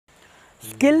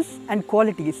Skills and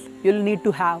qualities you'll need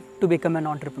to have to become an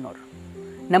entrepreneur.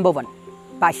 Number one,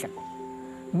 passion.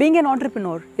 Being an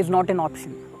entrepreneur is not an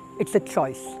option, it's a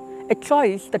choice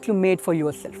that you made for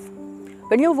yourself.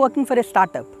 When you're working for a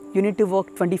startup, you need to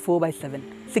work 24/7,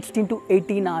 16 to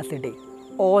 18 hours a day,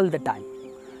 all the time.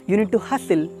 You need to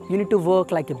hustle, you need to work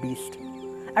like a beast.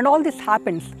 And all this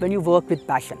happens when you work with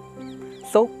passion.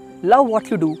 So, love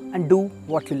what you do and do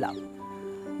what you love.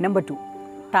 Number two,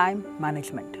 time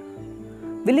management.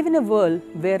 We live in a world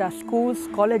where our schools,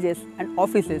 colleges and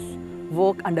offices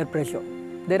work under pressure.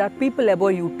 There are people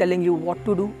above you telling you what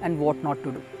to do and what not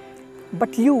to do.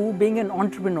 But you, being an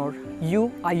entrepreneur,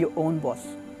 you are your own boss.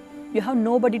 You have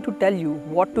nobody to tell you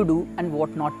what to do and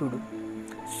what not to do.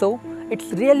 So,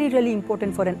 it's really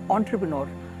important for an entrepreneur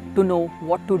to know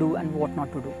what to do and what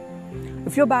not to do.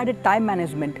 If you're bad at time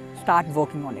management, start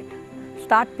working on it.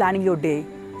 Start planning your day.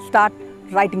 Start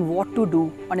writing what to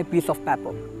do on a piece of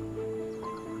paper.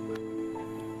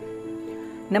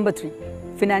 Number three,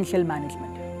 financial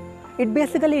management. It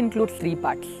basically includes three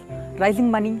parts: raising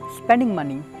money, spending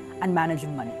money, and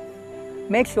managing money.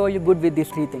 Make sure you're good with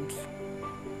these three things.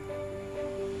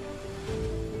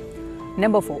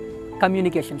 Number four,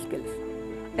 communication skills.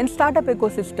 In startup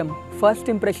ecosystem,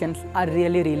 first impressions are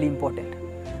really important.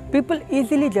 People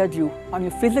easily judge you on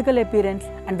your physical appearance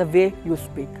and the way you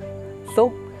speak.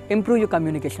 So, improve your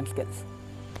communication skills.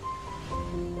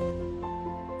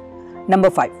 Number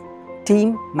five,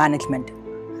 team management.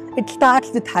 It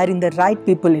starts with hiring the right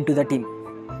people into the team.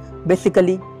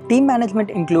 Basically, team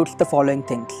management includes the following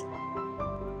things.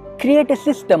 Create a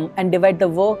system and divide the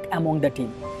work among the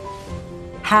team.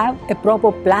 Have a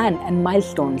proper plan and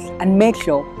milestones and make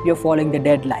sure you're following the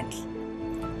deadlines.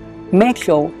 Make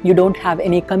sure you don't have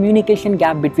any communication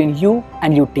gap between you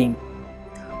and your team.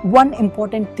 One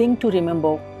important thing to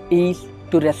remember is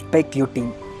to respect your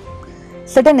team.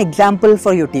 Set an example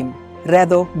for your team,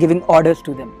 rather giving orders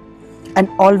to them. And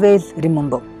always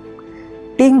remember,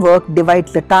 teamwork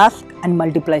divides the task and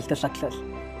multiplies the success.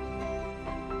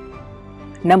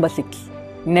 Number six,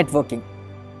 networking.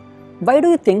 Why do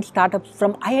you think startups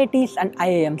from IITs and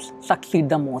IIMs succeed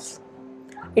the most?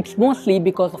 It's mostly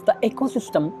because of the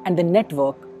ecosystem and the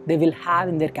network they will have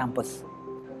in their campus.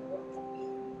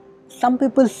 Some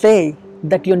people say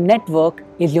that your network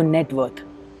is your net worth.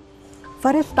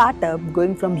 For a startup,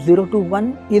 going from 0 to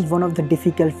 1 is one of the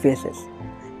difficult phases.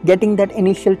 Getting that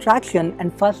initial traction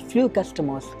and first few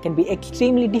customers can be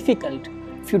extremely difficult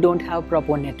if you don't have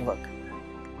proper network.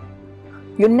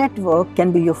 Your network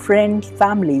can be your friends,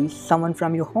 family, someone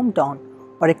from your hometown,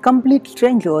 or a complete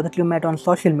stranger that you met on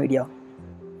social media.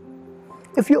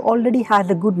 If you already have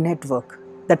a good network,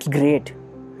 that's great.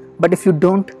 But if you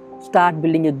don't, start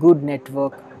building a good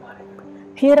network.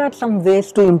 Here are some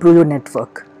ways to improve your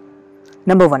network.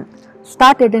 Number one,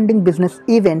 start attending business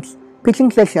events, pitching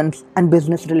sessions, and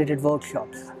business-related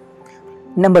workshops.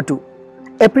 Number two,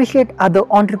 appreciate other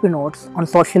entrepreneurs on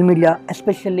social media,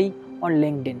 especially on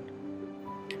LinkedIn.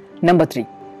 Number three,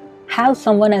 have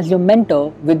someone as your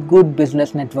mentor with good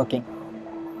business networking.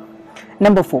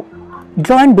 Number four,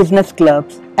 join business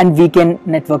clubs and weekend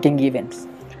networking events.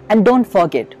 And don't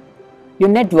forget, your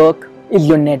network is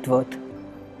your net worth.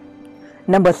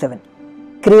 Number seven,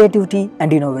 creativity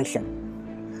and innovation.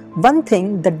 One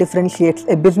thing that differentiates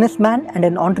a businessman and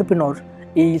an entrepreneur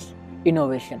is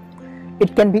innovation.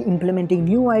 It can be implementing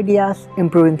new ideas,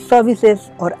 improving services,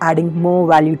 or adding more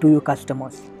value to your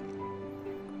customers.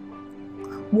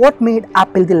 What made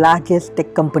Apple the largest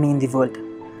tech company in the world?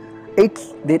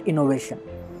 It's their innovation.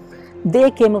 They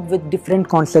came up with different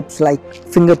concepts like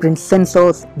fingerprint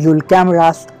sensors, dual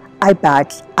cameras,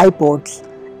 iPads, iPods,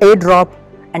 AirDrop,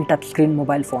 and touchscreen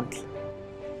mobile phones.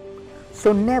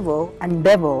 So never and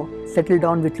never settle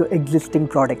down with your existing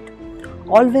product.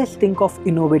 Always think of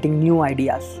innovating new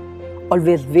ideas.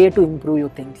 Always way to improve your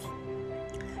things.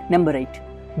 Number 8.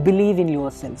 Believe in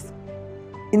yourself.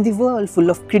 In the world full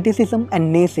of criticism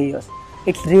and naysayers,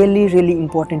 it's really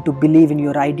important to believe in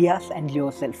your ideas and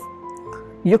yourself.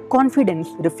 Your confidence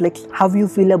reflects how you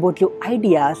feel about your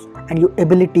ideas and your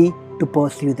ability to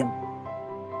pursue them.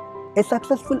 A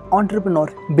successful entrepreneur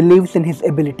believes in his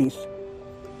abilities.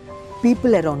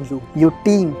 People around you, your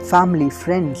team, family,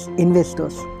 friends,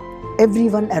 investors,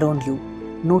 everyone around you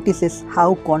notices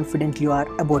how confident you are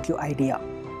about your idea.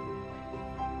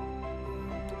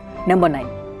 Number 9.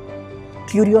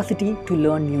 Curiosity to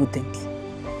learn new things.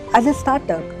 As a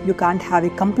startup, you can't have a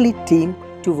complete team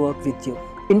to work with you.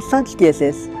 In such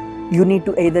cases, you need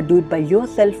to either do it by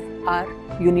yourself or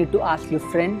you need to ask your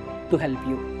friend to help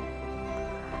you.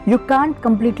 You can't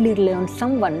completely rely on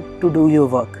someone to do your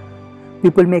work.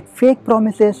 People make fake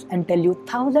promises and tell you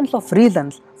thousands of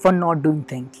reasons for not doing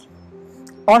things.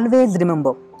 Always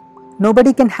remember,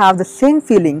 nobody can have the same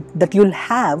feeling that you'll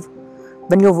have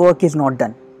when your work is not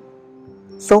done.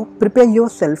 So prepare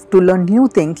yourself to learn new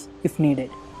things if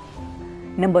needed.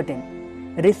 Number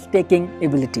 10. Risk-taking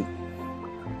ability.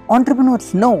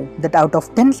 Entrepreneurs know that out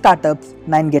of 10 startups,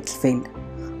 9 gets failed.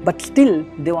 But still,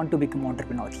 they want to become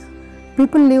entrepreneurs.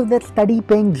 People leave their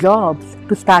study-paying jobs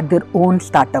to start their own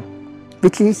startup,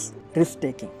 which is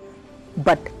risk-taking.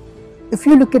 But if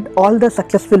you look at all the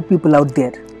successful people out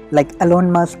there, like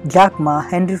Elon Musk, Jack Ma,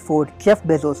 Henry Ford, Jeff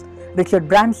Bezos, Richard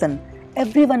Branson,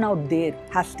 everyone out there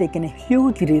has taken a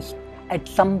huge risk at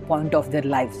some point of their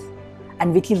lives,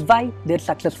 and which is why they're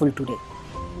successful today.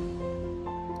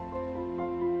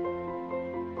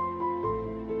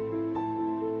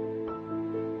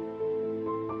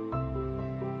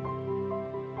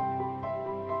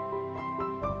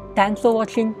 Thanks for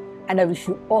watching, and I wish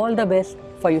you all the best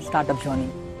for your startup journey.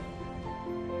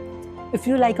 If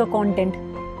you like our content,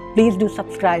 please do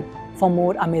subscribe for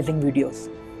more amazing videos.